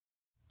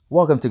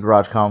Welcome to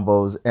Garage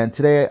Convos, and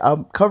today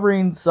I'm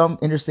covering some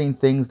interesting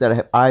things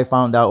that I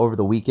found out over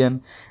the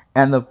weekend.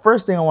 And the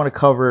first thing I want to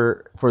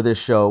cover for this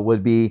show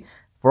would be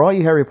for all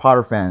you Harry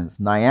Potter fans,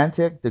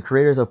 Niantic, the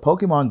creators of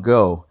Pokemon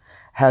Go,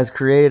 has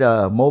created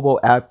a mobile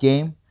app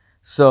game.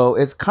 So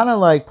it's kind of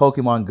like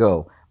Pokemon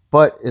Go,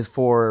 but it's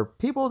for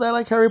people that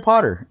like Harry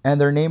Potter, and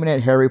they're naming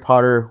it Harry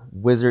Potter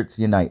Wizards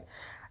Unite.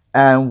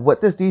 And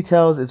what this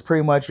details is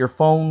pretty much your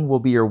phone will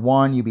be your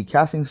wand. You'll be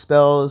casting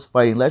spells,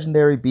 fighting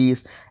legendary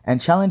beasts, and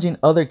challenging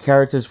other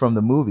characters from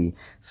the movie.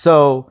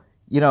 So,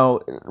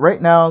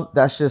 right now,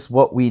 that's just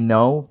what we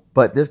know.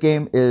 But this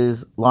game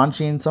is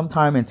launching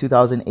sometime in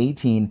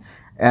 2018,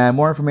 and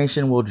more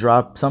information will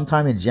drop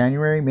sometime in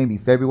January, maybe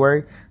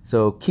February.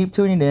 So keep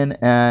tuning in,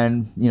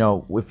 and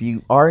if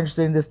you are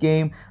interested in this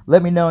game,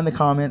 let me know in the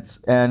comments,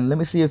 and let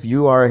me see if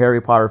you are a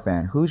Harry Potter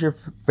fan. Who's your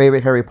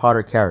favorite Harry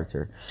Potter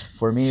character?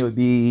 For me, it would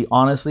be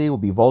honestly, it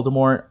would be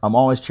Voldemort. I'm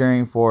always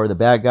cheering for the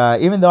bad guy,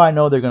 even though I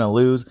know they're gonna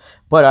lose.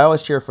 But I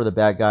always cheer for the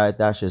bad guy.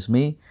 That's just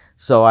me.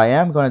 So I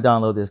am going to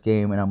download this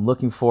game, and I'm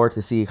looking forward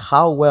to see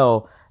how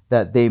well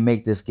that they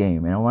make this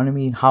game. And I want to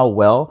mean how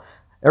well.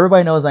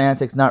 Everybody knows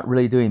Niantic's not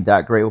really doing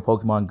that great with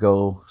Pokemon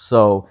Go,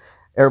 so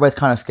everybody's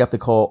kind of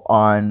skeptical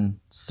on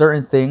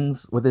certain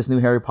things with this new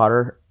Harry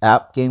Potter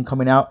app game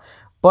coming out.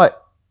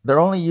 But they're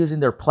only using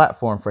their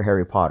platform for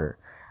Harry Potter.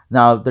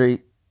 Now, they,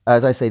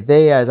 as I say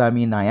they, as I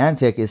mean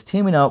Niantic, is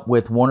teaming up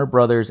with Warner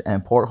Brothers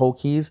and Porthole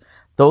Keys.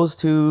 Those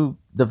two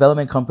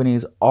development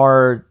companies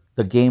are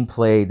the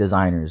gameplay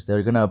designers.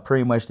 They're gonna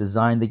pretty much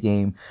design the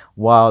game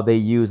while they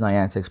use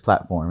Niantic's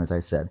platform, as I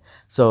said.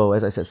 So,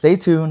 as I said, stay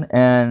tuned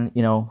and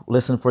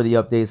listen for the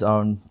updates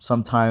on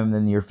sometime in the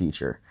near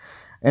future.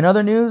 In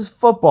other news,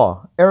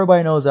 football.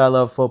 Everybody knows that I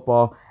love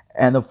football.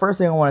 And the first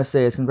thing I want to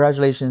say is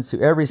congratulations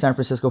to every San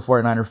Francisco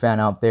 49er fan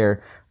out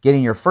there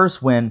getting your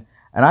first win.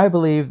 And I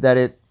believe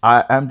that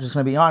I'm just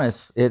going to be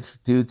honest, it's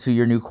due to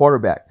your new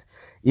quarterback.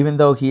 Even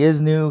though he is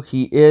new,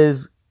 he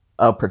is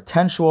a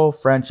potential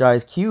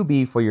franchise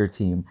QB for your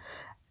team.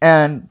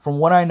 And from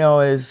what I know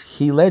is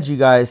he led you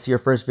guys to your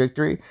first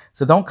victory.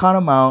 So don't count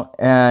him out.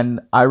 And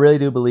I really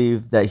do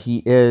believe that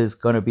he is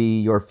going to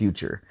be your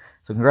future.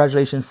 So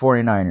congratulations,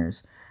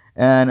 49ers.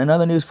 And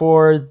another news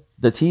for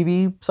the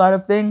TV side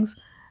of things,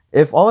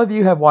 if all of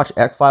you have watched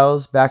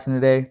X-Files back in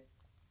the day,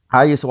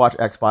 I used to watch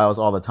X-Files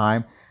all the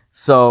time.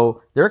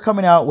 So they're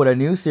coming out with a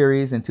new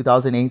series in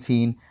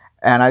 2018,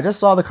 and I just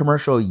saw the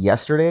commercial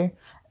yesterday,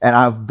 and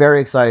I'm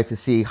very excited to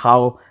see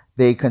how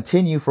they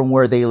continue from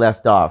where they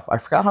left off. I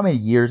forgot how many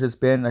years it's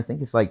been. I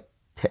think it's like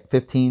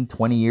 15,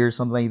 20 years,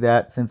 something like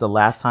that, since the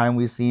last time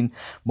we've seen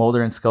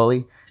Mulder and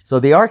Scully. So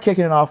they are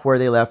kicking it off where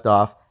they left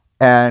off,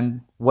 and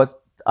what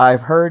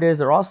I've heard is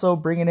they're also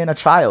bringing in a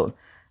child.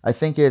 I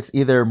think it's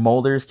either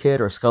Mulder's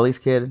kid or Scully's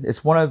kid.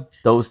 It's one of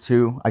those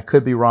two. I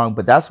could be wrong,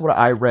 but that's what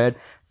I read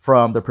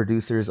from the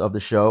producers of the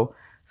show.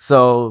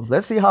 So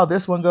let's see how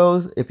this one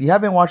goes. If you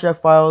haven't watched X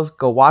Files,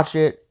 go watch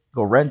it,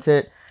 go rent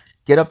it,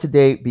 get up to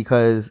date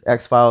because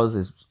X Files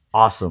is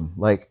awesome.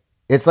 Like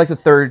it's like the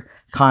third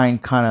kind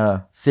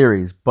of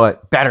series,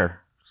 but better.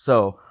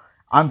 So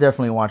I'm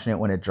definitely watching it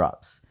when it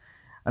drops.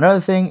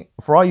 Another thing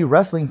for all you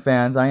wrestling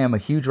fans, I am a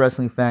huge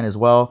wrestling fan as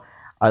well.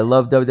 I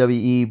love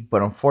WWE,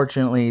 but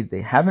unfortunately,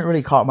 they haven't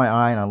really caught my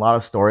eye in a lot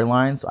of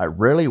storylines. I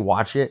rarely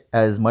watch it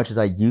as much as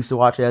I used to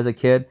watch it as a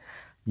kid.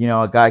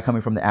 A guy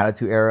coming from the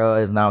Attitude Era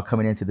is now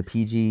coming into the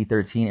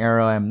PG-13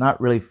 era. I'm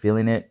not really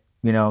feeling it.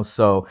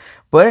 So,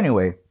 but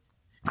anyway,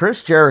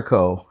 Chris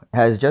Jericho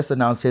has just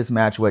announced his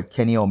match with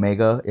Kenny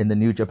Omega in the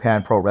New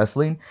Japan Pro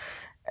Wrestling.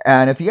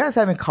 And if you guys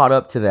haven't caught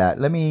up to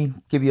that, let me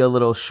give you a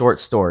little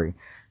short story.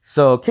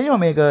 So Kenny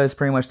Omega is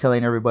pretty much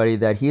telling everybody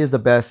that he is the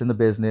best in the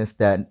business,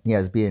 that he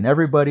has beaten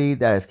everybody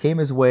that has came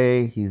his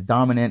way, he's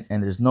dominant,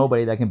 and there's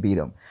nobody that can beat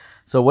him.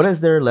 So what is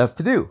there left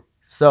to do?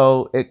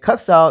 So it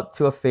cuts out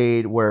to a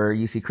fade where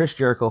you see Chris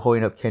Jericho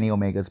holding up Kenny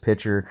Omega's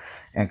picture,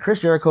 and Chris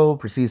Jericho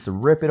proceeds to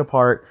rip it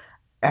apart,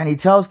 and he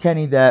tells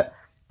Kenny that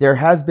there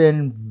has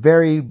been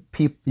very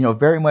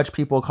much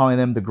people calling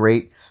them the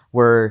great,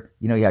 where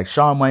you had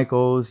Shawn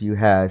Michaels, you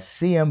had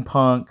CM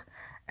Punk,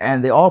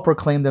 and they all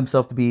proclaim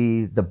themselves to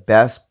be the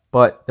best,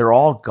 but they're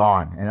all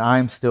gone, and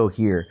I'm still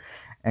here.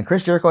 And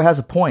Chris Jericho has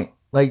a point.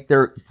 Like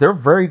they're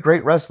very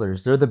great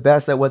wrestlers. They're the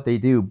best at what they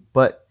do,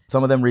 but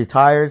some of them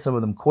retired, some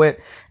of them quit,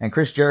 and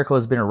Chris Jericho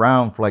has been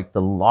around for like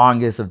the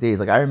longest of days.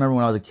 Like I remember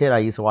when I was a kid, I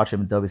used to watch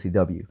him in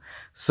WCW.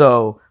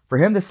 So for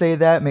him to say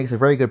that makes a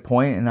very good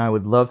point, and I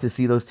would love to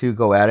see those two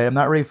go at it. I'm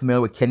not really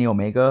familiar with Kenny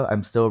Omega.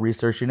 I'm still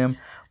researching him,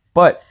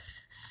 but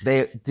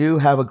they do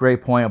have a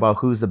great point about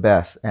who's the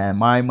best, and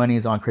my money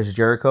is on Chris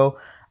Jericho.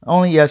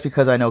 Only yes,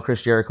 because I know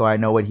Chris Jericho, I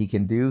know what he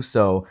can do.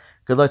 So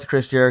good luck to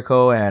Chris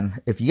Jericho,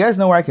 and if you guys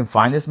know where I can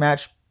find this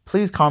match,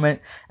 please comment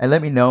and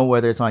let me know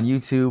whether it's on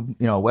YouTube,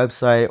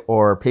 website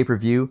or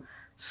pay-per-view.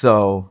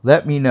 So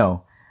let me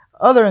know.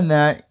 Other than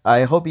that,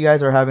 I hope you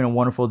guys are having a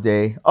wonderful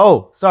day.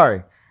 Oh,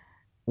 sorry.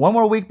 One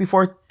more week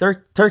before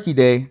Turkey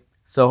Day.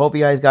 So hope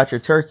you guys got your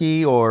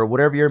turkey or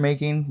whatever you're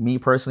making. Me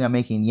personally, I'm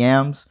making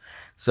yams.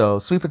 So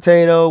sweet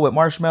potato with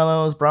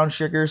marshmallows, brown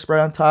sugar spread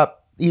on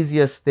top.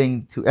 easiest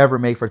thing to ever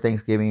make for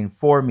Thanksgiving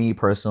for me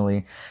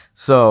personally.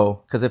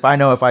 So, because if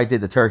I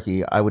did the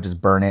turkey, I would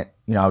just burn it.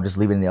 I would just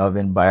leave it in the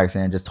oven by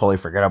accident, just totally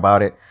forget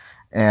about it,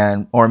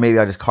 and or maybe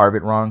I just carve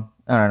it wrong.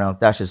 I don't know.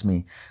 That's just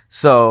me.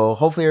 So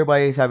hopefully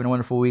everybody's having a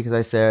wonderful week, as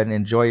I said, and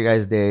enjoy your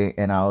guys' day.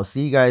 And I'll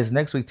see you guys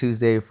next week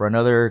Tuesday for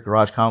another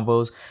Garage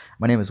Convos.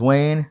 My name is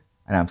Wayne,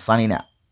 and I'm signing out.